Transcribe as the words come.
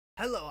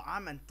Hello,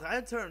 I'm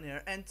Andrea Turn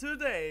here, and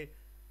today,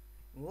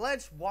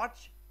 let's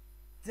watch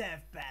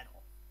Death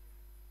Battle.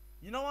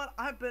 You know what?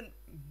 I've been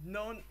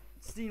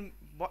seeing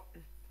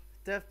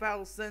Death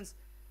Battle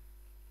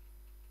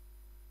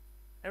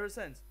ever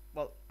since.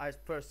 Well, I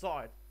first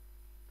saw it.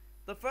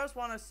 The first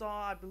one I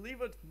saw, I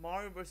believe it's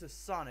Mario vs.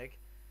 Sonic.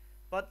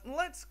 But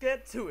let's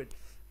get to it.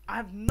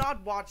 I've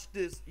not watched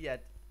this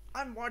yet.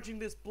 I'm watching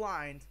this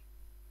blind.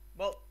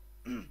 Well,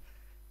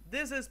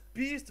 this is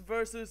Beast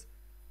versus...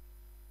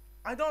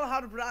 I don't know how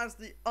to pronounce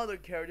the other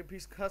character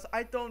because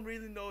I don't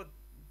really know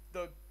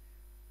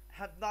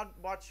have not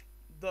watched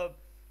the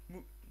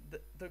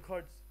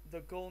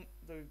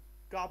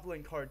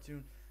Goblin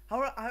cartoon.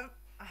 However, I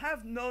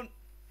have known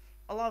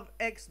a lot of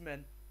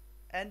X-Men,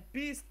 and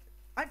Beast,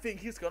 I think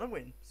he's gonna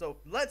win. So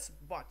let's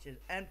watch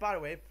it. And by the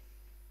way,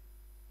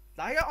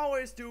 like I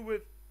always do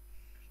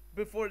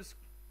before this,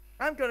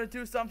 I'm gonna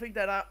do something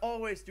that I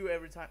always do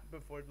every time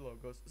before the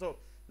logos. So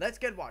let's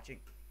get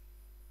watching.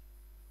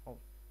 Oh,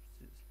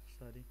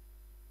 study.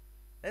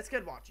 Let's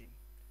get watching.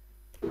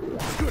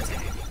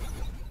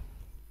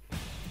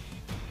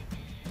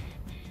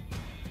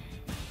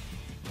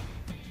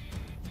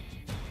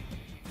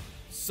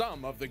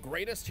 Some of the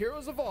greatest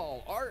heroes of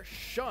all are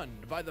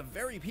shunned by the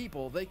very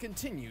people they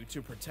continue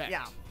to protect.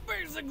 Yeah.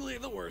 Basically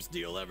the worst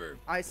deal ever.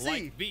 I see.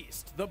 Like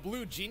Beast, the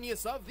blue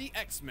genius of the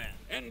X-Men.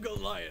 And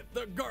Goliath,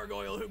 the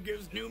gargoyle who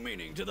gives new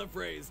meaning to the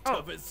phrase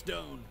tough as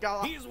stone.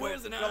 He's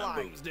whizzing out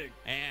a boomstick.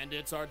 And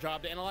it's our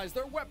job to analyze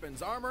their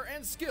weapons, armor,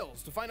 and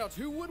skills to find out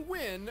who would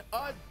win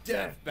a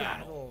death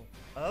battle.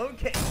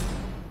 Okay.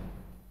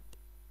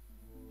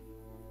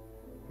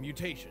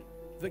 Mutation,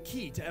 the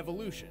key to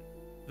evolution.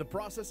 The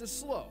process is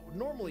slow,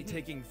 normally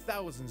taking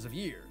thousands of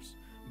years.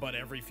 But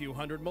every few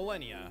hundred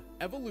millennia,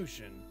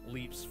 evolution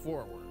leaps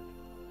forward.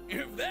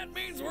 If that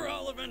means we're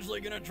all eventually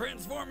gonna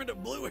transform into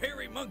blue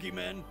hairy monkey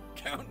men,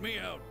 count me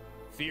out.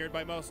 Feared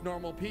by most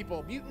normal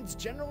people, mutants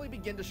generally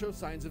begin to show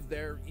signs of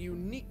their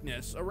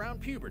uniqueness around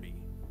puberty.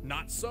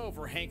 Not so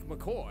for Hank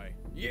McCoy.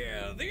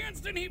 Yeah, the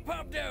instant he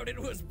popped out, it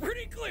was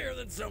pretty clear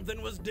that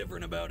something was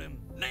different about him.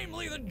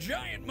 Namely the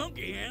giant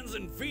monkey hands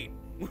and feet.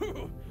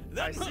 Whew,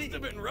 that must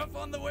have been rough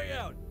on the way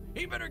out.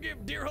 He better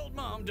give dear old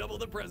mom double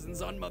the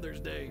presents on Mother's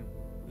Day.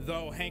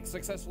 Though Hank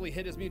successfully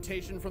hid his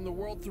mutation from the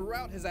world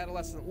throughout his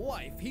adolescent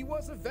life, he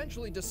was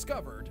eventually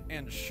discovered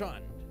and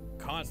shunned.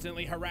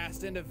 Constantly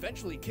harassed and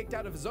eventually kicked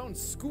out of his own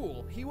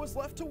school, he was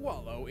left to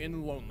wallow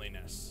in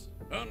loneliness.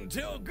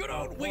 Until good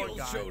old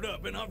Wheels showed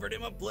up and offered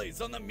him a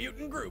place on the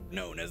mutant group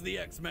known as the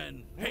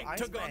X-Men. Hank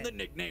took on the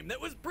nickname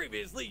that was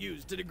previously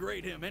used to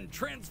degrade him and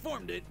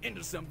transformed it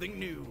into something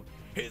new.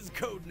 His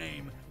code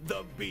name,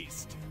 the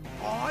Beast.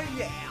 Oh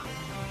yeah!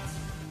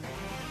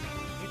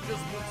 It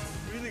just looks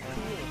really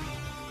cool.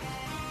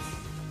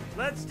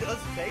 Let's just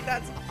say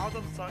that's out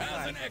of sunlight.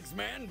 As an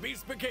X-Man,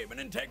 Beast became an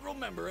integral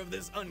member of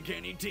this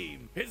uncanny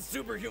team. His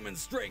superhuman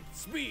strength,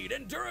 speed,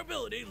 and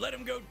durability let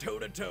him go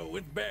toe-to-toe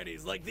with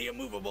baddies like the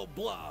immovable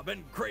Blob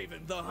and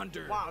Kraven the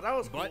Hunter. Wow, that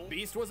was cool. But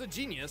Beast was a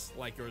genius,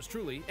 like yours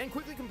truly, and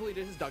quickly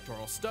completed his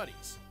doctoral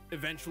studies.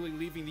 Eventually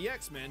leaving the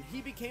X-Men,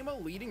 he became a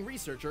leading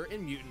researcher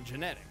in mutant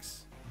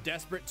genetics.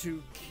 Desperate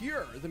to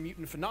cure the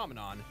mutant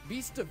phenomenon,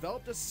 Beast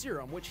developed a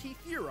serum which he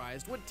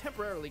theorized would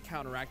temporarily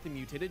counteract the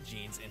mutated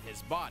genes in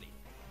his body.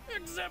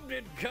 Except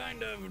it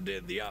kind of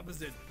did the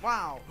opposite.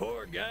 Wow.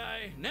 Poor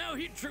guy. Now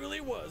he truly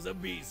was a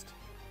beast.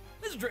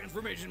 This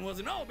transformation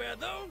wasn't all bad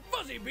though.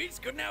 Fuzzy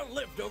Beast could now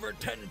lift over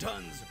 10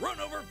 tons, run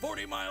over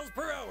 40 miles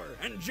per hour,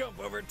 and jump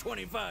over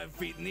 25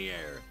 feet in the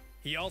air.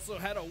 He also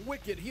had a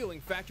wicked healing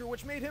factor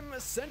which made him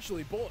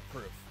essentially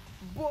bulletproof.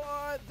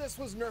 But this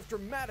was nerfed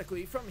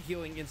dramatically from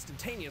healing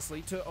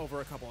instantaneously to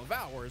over a couple of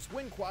hours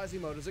when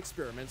Quasimodo's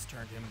experiments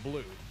turned him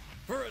blue.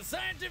 For a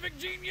scientific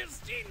genius,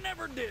 he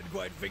never did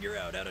quite figure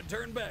out how to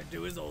turn back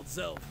to his old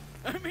self.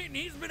 I mean,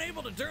 he's been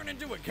able to turn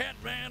into a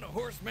Catman, a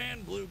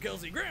Horseman, Blue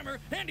Kelsey Grammer,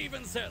 and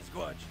even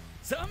Sasquatch.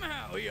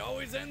 Somehow, he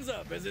always ends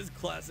up as his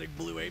classic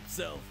Blue Ape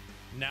self.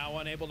 Now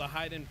unable to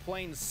hide in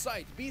plain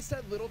sight, Beast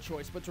had little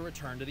choice but to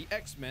return to the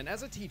X-Men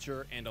as a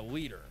teacher and a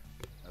leader.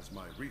 As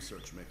my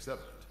research makes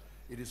evident,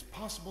 it is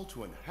possible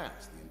to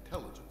enhance the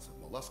intelligence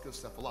of mollusca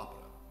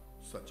cephalopoda,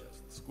 such as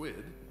the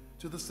squid,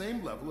 to the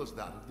same level as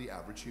that of the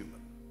average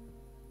human.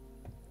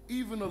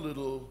 Even a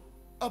little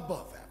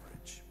above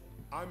average.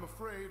 I'm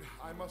afraid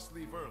I must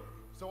leave early,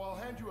 so I'll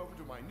hand you over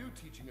to my new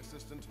teaching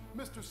assistant,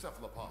 Mr.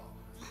 Cephalopod.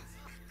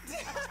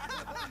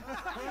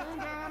 Hold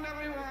on,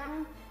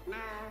 everyone. Now,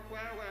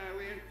 where were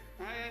we?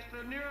 I asked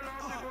the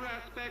neurological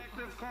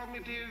aspects of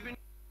cognitive...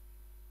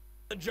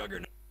 The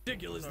Juggernaut,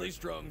 ridiculously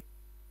strong.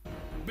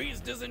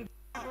 Beast isn't...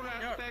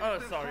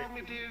 Oh, sorry.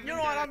 You know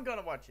what? I'm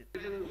gonna watch it.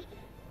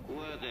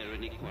 Were there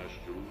any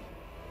questions?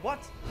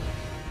 What?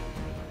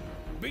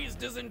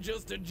 Beast isn't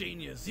just a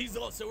genius, he's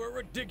also a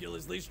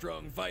ridiculously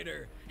strong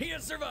fighter. He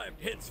has survived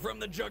hits from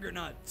the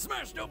Juggernaut,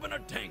 smashed open a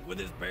tank with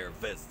his bare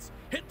fists,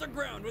 hit the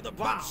ground with a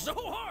punch so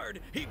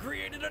hard he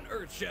created an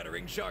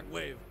earth-shattering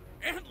shockwave,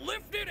 and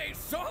lifted a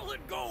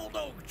solid gold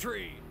oak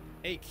tree.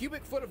 A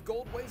cubic foot of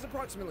gold weighs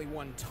approximately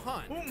 1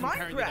 ton. Ooh,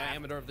 Comparing the Minecraft.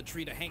 diameter of the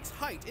tree to Hank's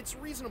height, it's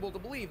reasonable to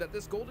believe that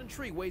this golden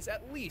tree weighs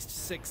at least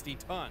 60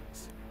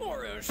 tons.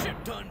 Or a shit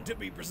ton, to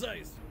be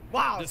precise.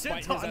 Wow,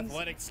 Despite shit his tons.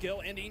 athletic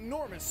skill and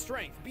enormous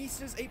strength,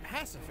 Beast is a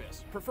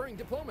pacifist, preferring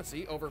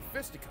diplomacy over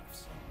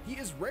fisticuffs. He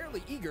is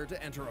rarely eager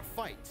to enter a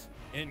fight.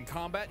 In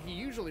combat, he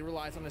usually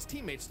relies on his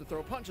teammates to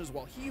throw punches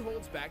while he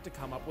holds back to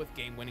come up with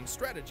game-winning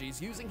strategies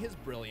using his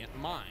brilliant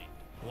mind.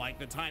 Like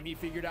the time he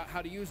figured out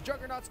how to use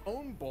Juggernaut's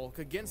own bulk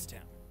against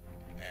him.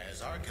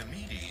 As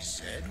Archimedes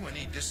said when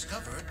he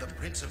discovered the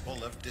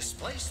principle of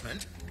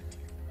displacement,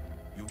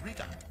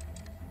 Eureka.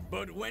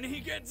 But when he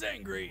gets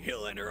angry,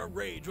 he'll enter a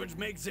rage which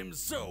makes him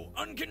so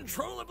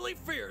uncontrollably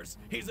fierce,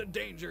 he's a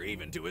danger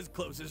even to his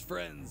closest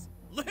friends.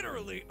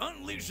 Literally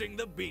unleashing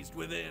the beast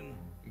within.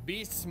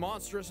 Beast's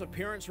monstrous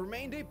appearance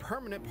remained a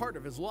permanent part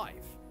of his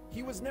life.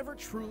 He was never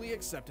truly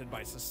accepted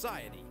by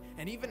society,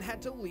 and even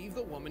had to leave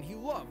the woman he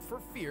loved for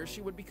fear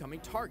she would become a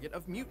target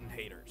of mutant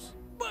haters.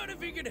 But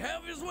if he could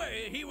have his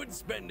way, he would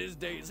spend his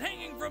days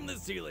hanging from the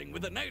ceiling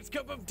with a nice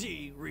cup of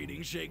tea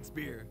reading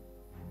Shakespeare.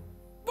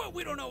 But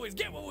we don't always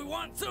get what we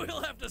want, so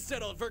he'll have to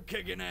settle for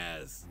kicking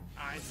ass.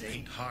 I see.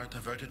 Faint heart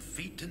averted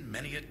feet and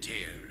many a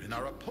tear in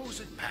our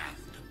opposite path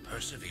to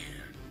persevere.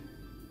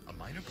 A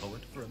minor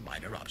poet for a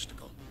minor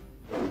obstacle.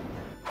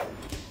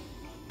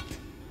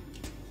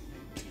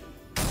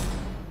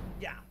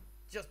 Yeah,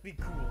 just be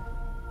cool.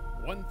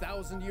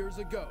 1,000 years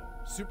ago,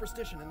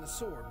 superstition and the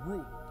sword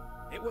ruled.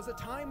 It was a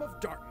time of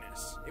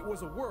darkness. It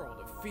was a world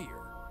of fear.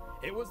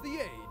 It was the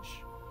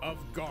age of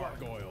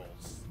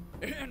gargoyles.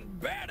 And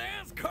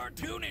badass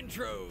cartoon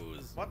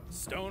intros. What?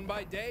 Stone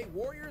by day,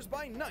 warriors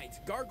by night,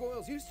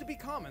 gargoyles used to be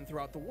common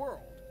throughout the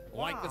world.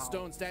 Like the Wow.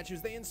 stone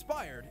statues they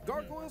inspired,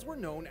 gargoyles were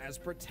known as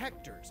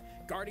protectors.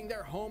 Guarding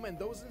their home and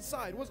those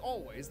inside was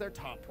always their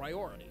top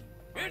priority.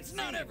 It's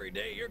not every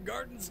day your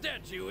garden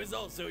statue is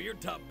also your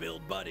top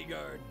billed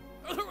bodyguard.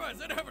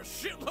 Otherwise, I'd have a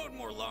shitload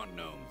more lawn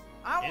gnomes.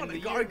 I In want the a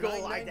year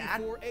gargoyle like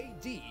that. 994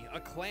 AD, a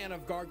clan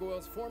of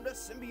gargoyles formed a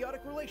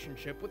symbiotic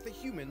relationship with the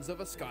humans of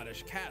a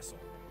Scottish castle.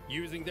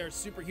 Using their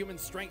superhuman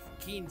strength,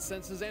 keen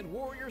senses, and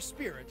warrior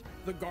spirit,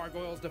 the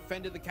gargoyles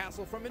defended the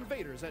castle from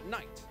invaders at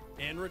night.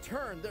 In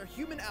return, their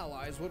human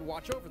allies would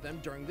watch over them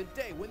during the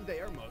day when they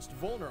are most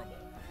vulnerable,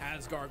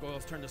 as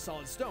gargoyles turn to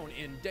solid stone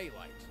in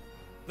daylight.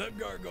 The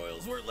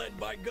gargoyles were led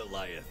by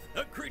Goliath,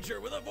 a creature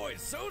with a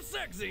voice so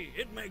sexy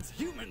it makes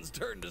humans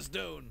turn to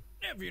stone.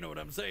 If you know what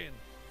I'm saying.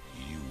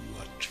 You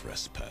are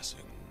trespassing.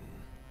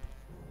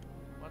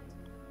 What?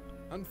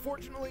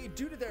 Unfortunately,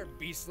 due to their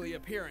beastly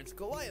appearance,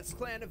 Goliath's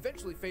clan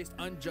eventually faced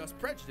unjust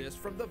prejudice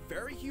from the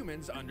very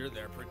humans under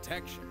their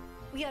protection.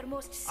 We are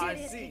most I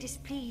seriously see.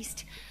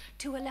 displeased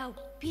to allow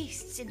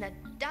beasts in the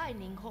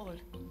dining hall.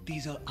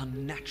 These are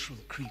unnatural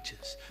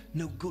creatures.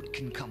 No good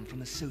can come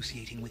from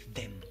associating with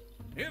them.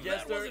 If Yes,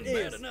 that there wasn't is.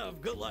 bad enough,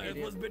 Goliath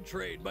It was is.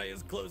 betrayed by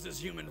his closest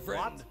human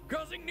friend, What?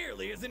 causing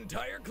nearly his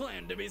entire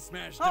clan to be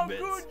smashed How to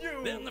bits. could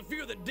you? Then the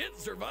few that did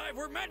survive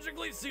were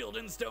magically sealed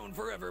in stone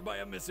forever by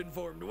a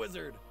misinformed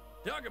wizard.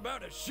 Talk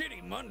about a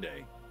shitty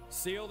Monday.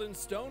 Sealed in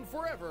stone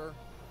forever,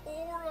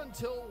 or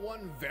until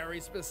one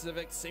very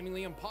specific,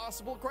 seemingly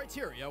impossible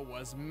criteria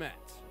was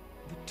met.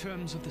 The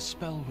terms of the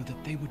spell were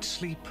that they would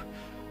sleep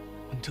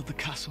until the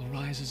castle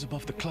rises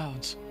above the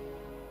clouds.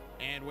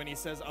 And when he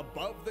says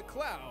above the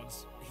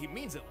clouds, he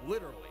means it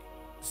literally.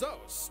 So,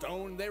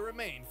 stone they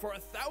remained for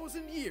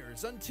 1,000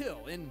 years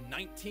until in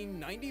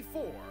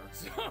 1994.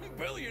 Some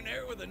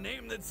billionaire with a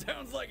name that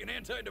sounds like an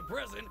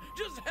antidepressant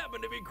just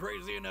happened to be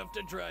crazy enough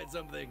to try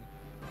something.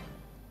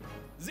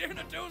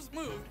 Xanatos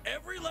moved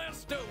every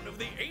last stone of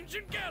the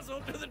ancient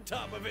castle to the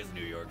top of his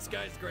New York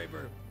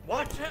skyscraper.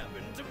 What? Which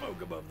happened to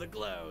poke above the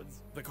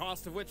clouds. The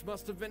cost of which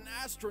must have been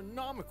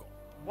astronomical.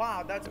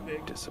 Wow, that's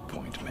big.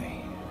 Disappoint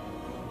me.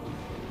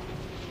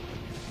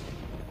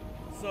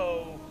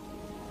 So,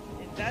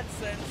 in that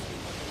sense,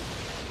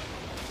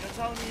 you're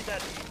telling me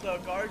that the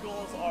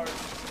gargoyles are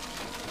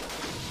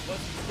was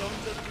stone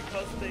just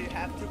because they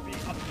have to be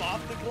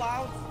above the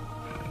clouds?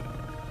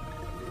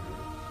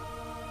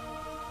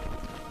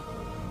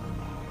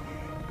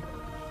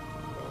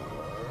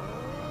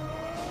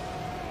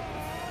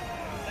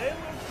 They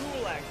look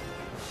cool, actually.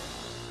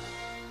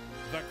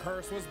 The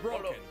curse was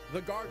broken. Hold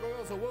The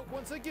gargoyles awoke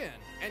once again,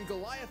 and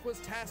Goliath was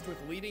tasked with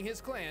leading his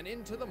clan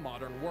into the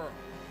modern world.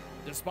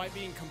 Despite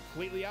being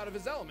completely out of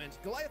his element,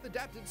 Goliath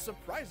adapted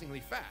surprisingly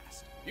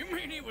fast. You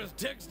mean he was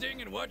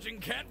texting and watching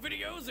cat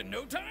videos in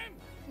no time?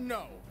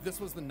 No, this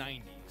was the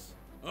 90s.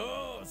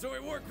 Oh, so he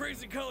wore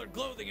crazy colored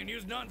clothing and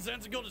used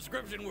nonsensical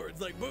description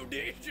words like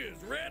bodacious,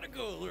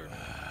 radical, or...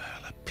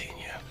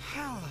 Jalapeno.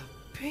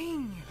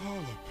 Jalapeno.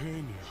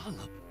 Jalapeno.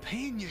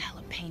 Jalapeno.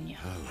 Jalapeno.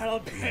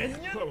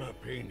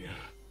 Jalapeno?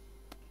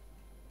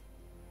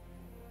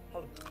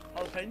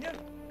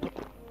 Jalapeno.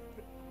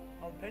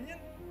 Jalapeno?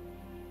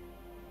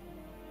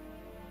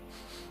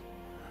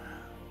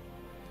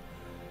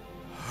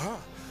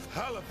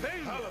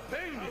 Jalapeno?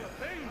 Jalapeno.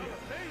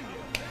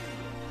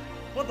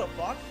 What the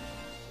fuck?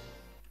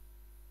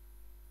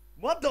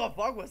 What the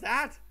fuck was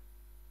that?